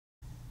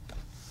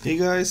Hey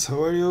guys,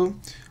 how are you?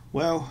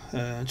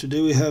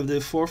 Today we have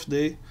the fourth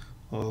day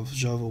of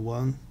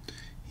JavaOne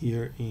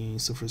here in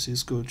San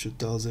Francisco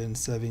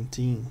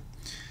 2017.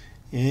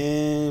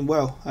 And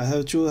I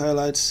have two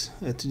highlights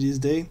at this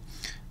day.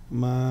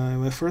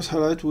 My first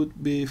highlight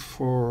would be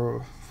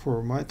for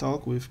my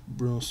talk with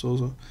Bruno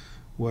Souza,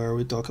 where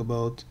we talk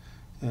about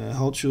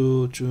how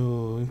to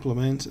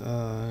implement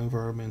an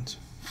environment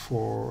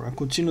for a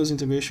continuous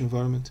integration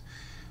environment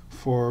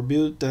for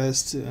build,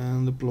 test,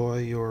 and deploy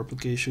your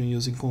application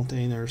using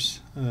containers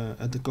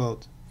at the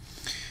cloud.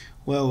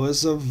 Well,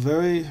 it's a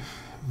you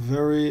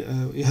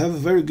have a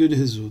very good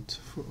result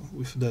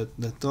with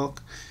that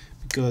talk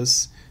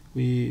because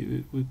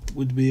we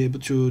would be able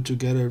to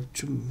gather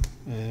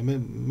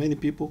many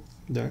people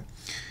there.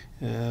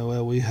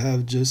 We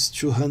have just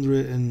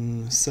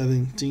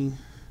 217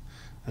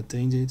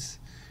 attendees.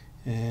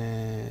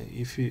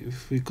 If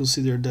we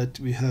consider that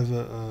we have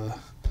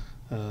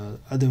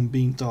Adam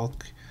Bean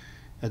talk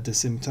at the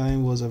same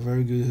time, was a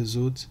very good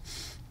result,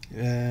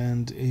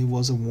 and it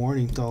was a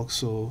morning talk.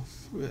 So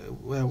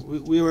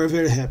we were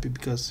very happy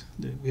because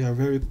we are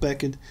very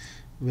packed,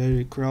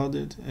 very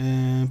crowded,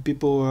 and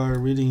people are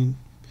really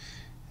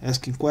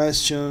asking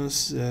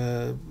questions.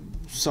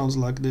 Sounds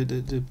like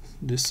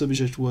the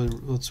subject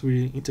was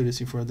really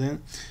interesting for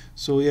them,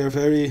 so we are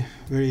very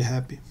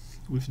happy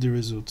with the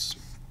results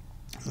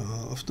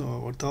of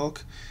our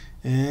talk,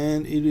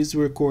 and it is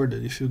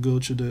recorded. If you go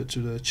to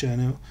the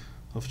channel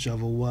of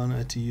JavaOne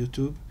at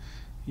YouTube,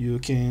 you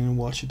can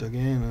watch it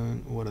again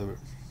and whatever.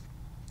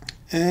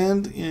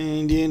 And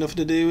in the end of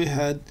the day, we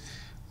had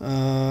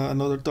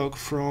another talk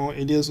from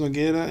Elias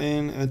Nogueira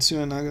and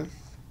Edson Anaga,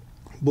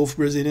 both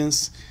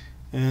Brazilians.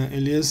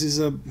 Elias is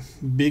a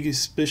big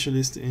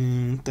specialist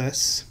in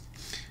tests,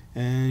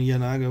 and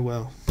Yanaga,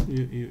 well,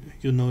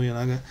 you know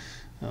Yanaga,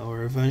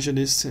 our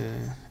evangelist,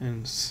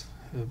 and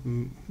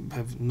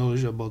have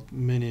knowledge about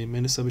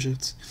many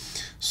subjects.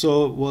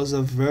 So it was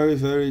a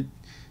very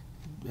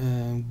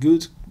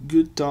good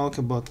talk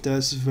about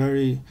tests,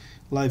 very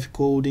live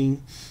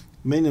coding,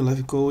 many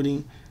live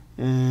coding,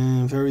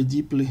 and very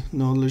deeply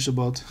knowledge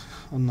about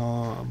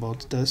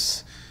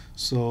tests.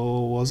 So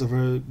it was a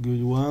very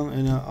good one,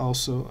 and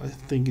also I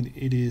think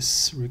it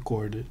is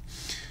recorded.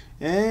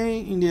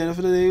 And in the end of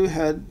the day, we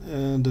had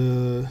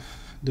the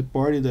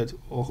party that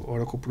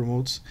Oracle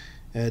promotes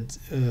at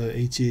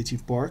AT&T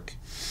Park.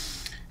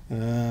 We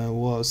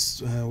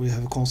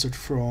have a concert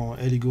from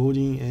Ellie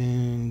Goulding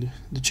and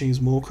the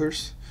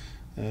Chainsmokers.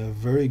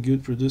 Very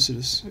good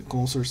producers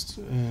concerts,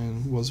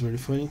 and was very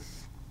funny.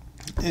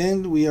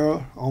 And we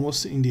are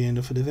almost in the end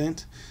of the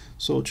event,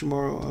 so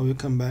tomorrow I will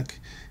come back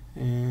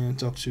and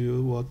talk to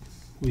you what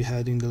we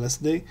had in the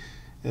last day,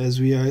 as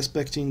we are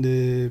expecting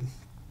the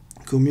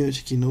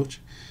community keynote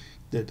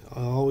that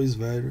always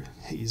very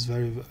is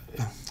very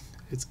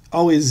it's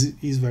always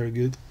is very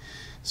good.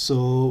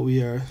 So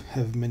we are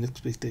have many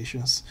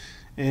expectations,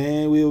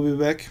 and we will be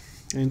back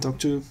and talk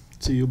to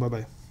you. Bye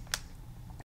bye.